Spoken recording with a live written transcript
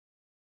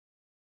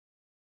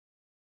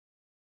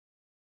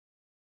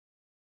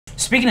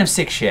speaking of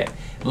sick shit,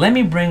 let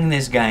me bring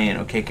this guy in,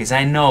 okay? Because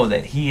I know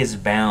that he is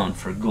bound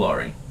for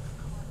glory.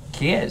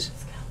 He is.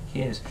 He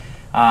is.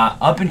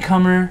 Up and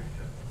comer.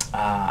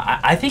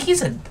 I think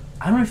he's a.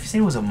 I don't know if you say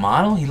he was a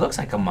model. He looks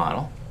like a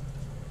model.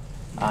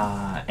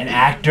 An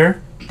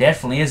actor.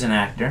 Definitely is an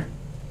actor.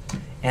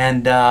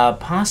 And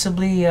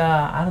possibly,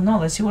 I don't know.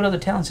 Let's see what other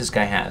talents this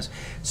guy has.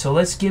 So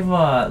let's give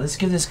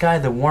this guy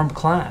the warm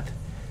clap.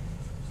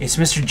 It's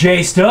Mr.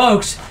 Jay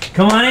Stokes.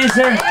 Come on in,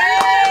 sir.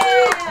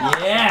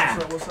 Yeah.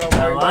 What's up,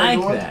 I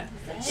like that.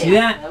 See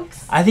that?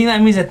 I think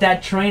that means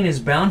that train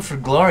is bound for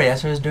glory.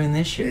 That's why I was doing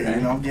this shit. Yeah, right?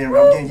 you know, I'm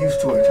getting used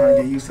to it. Trying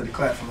to get used to the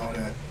claps and all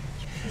that.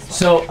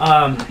 So,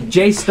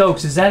 Jay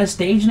Stokes, is that a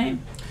stage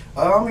name?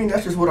 I mean,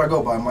 that's just what I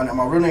go by.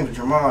 My real name is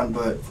Jermon,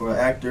 but for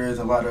actors,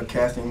 a lot of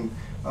casting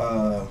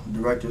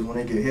directors, when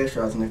they get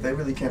headshots, and if they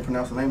really can't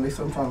pronounce the name, they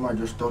sometimes might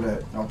just throw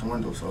that out the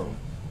window. So.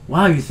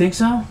 Wow, you think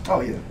so?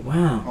 Oh yeah.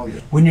 Wow. Oh yeah.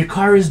 When your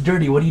car is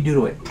dirty, what do you do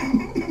to it?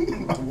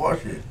 I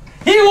wash it.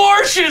 He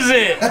washes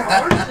it!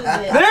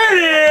 There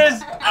it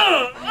is!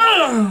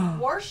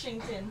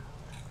 Washington.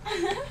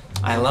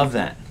 I love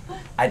that.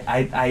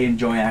 I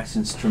enjoy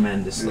accents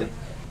tremendously.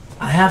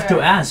 I have to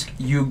ask,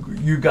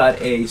 you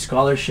got a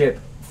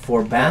scholarship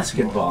for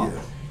basketball.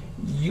 Yeah.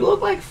 You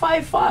look like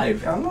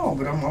 5'5". I know,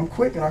 but I'm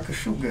quick and I can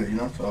shoot good, you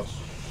know. So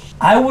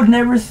I would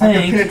never I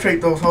think. can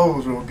penetrate those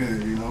holes real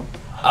good, you know.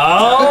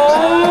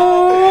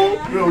 Oh!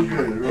 Real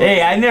good.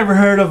 Hey, I never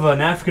heard of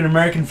an African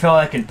American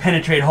fella that can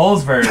penetrate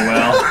holes very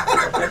well.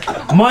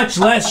 Much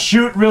less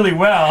shoot really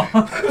well.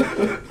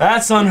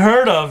 That's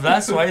unheard of.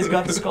 That's why he's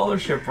got the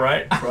scholarship,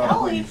 right?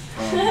 Probably.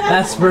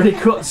 That's pretty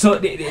cool. So,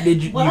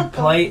 did you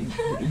play?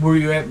 Were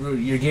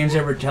your games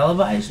ever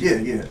televised?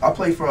 Yeah. I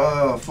played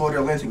for Florida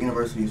Atlantic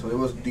University, so it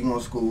was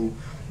D1 school.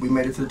 We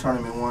made it to the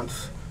tournament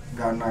once,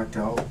 got knocked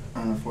out,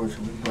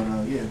 unfortunately.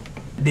 But yeah.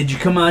 Did you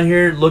come out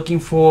here looking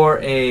for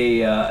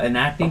an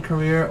acting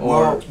career,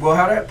 or? Well,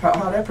 how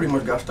that pretty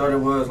much got started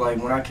was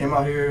like when I came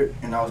out here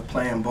and I was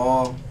playing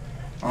ball.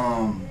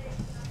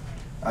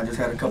 I just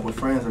had a couple of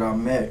friends that I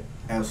met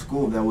at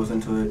school that was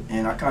into it,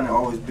 and I kind of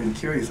always been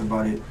curious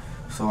about it,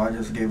 so I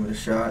just gave it a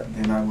shot.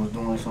 Then I was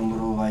doing some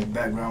little like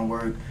background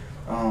work.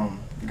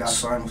 Got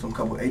signed with some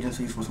couple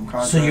agencies for some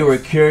contracts. So you were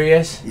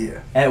curious? Yeah.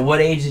 At what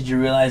age did you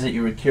realize that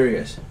you were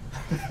curious?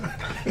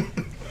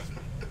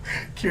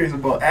 Curious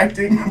about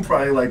acting,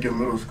 probably like in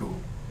middle school.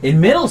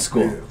 In middle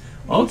school?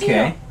 Yeah.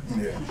 Okay.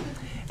 Yeah.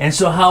 And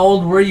so how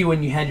old were you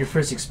when you had your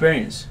first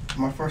experience?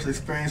 My first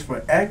experience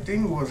for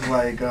acting was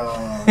like,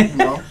 you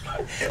know.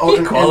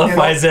 He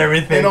qualifies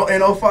everything.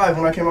 In 05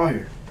 when I came out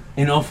here.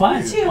 In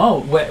 05? Yeah.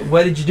 Oh,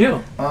 what did you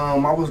do?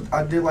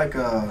 I did like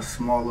a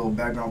small little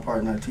background part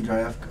in the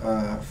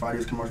TGIF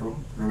Friday's commercial,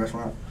 the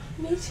restaurant.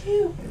 Me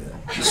too.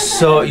 Yeah.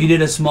 So you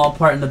did a small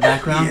part in the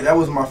background? Yeah, that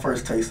was my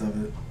first taste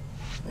of it.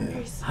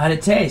 Yeah. How'd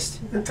it taste?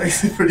 It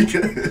tasted pretty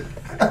good.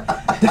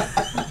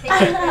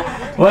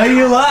 Why do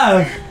you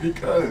laugh?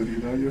 Because, you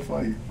know, you're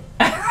funny.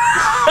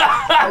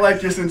 I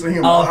like your sense of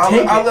humor.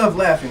 I love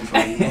laughing, so,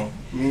 you know.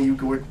 Me and you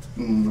can work.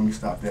 Let me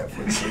stop that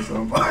before you say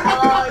something.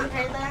 Oh, you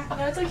heard that?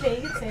 No, it's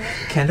okay. You can say it.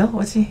 Kendall,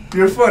 what's he?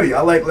 You're funny.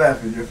 I like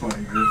laughing. You're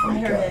funny. You're a funny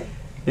I heard guy. it.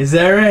 Is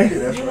that right? Yeah,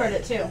 that's You right. heard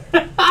it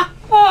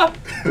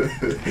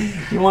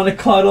too. You want to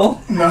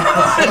cuddle? No.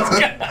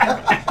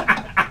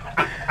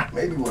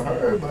 Maybe with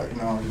her, but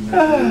no. Look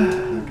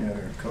at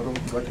her. Cuddle. You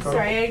like to cuddle?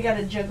 Sorry, I got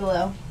a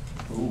juggalo.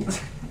 Ooh.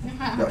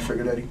 Got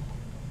sugar daddy?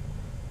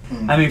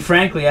 I mean,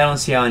 frankly, I don't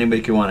see how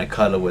anybody could want to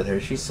cuddle with her.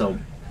 She's so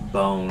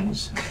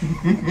bones.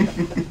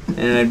 And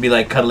it'd be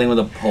like cuddling with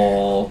a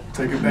pole.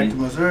 Take her back to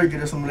Missouri,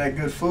 get her some of that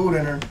good food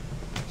in her.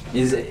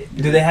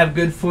 Do they have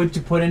good food to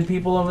put in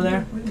people over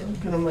there? Yeah,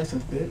 get them nice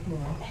and fit, you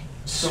know.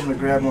 Something to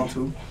grab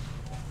onto.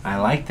 I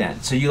like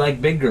that. So you like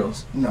big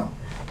girls? No.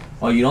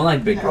 Oh, you don't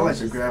like big I like girls?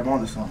 to grab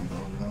onto something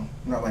though, you know.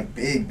 Not like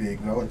big, but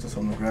I like to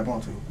something to grab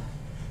onto.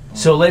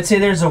 So let's say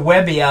there's a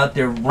Webby out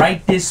there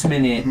right this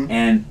minute, Mhm.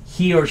 and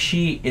he or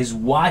she is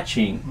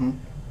watching. Mm-hmm.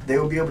 They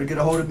will be able to get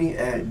a hold of me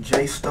at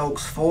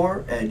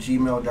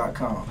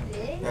jstokes4@gmail.com.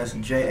 That's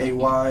JAY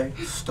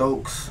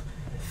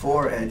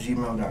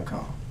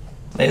Stokes4@gmail.com.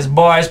 This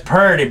boy's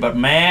pretty, but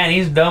man,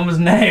 he's dumb as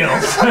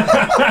nails.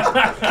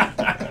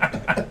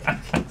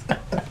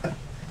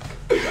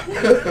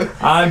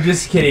 I'm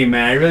just kidding,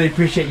 man. I really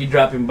appreciate you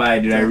dropping by,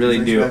 dude. I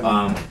really do.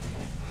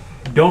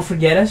 Don't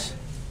forget us.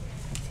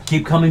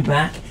 Keep coming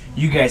back.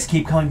 You guys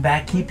keep coming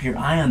back. Keep your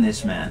eye on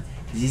this man,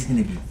 because he's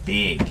going to be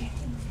big.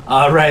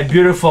 All right,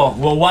 beautiful.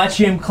 We'll watch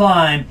him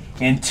climb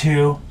in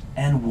 2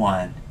 and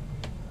 1.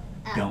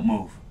 Don't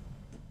move.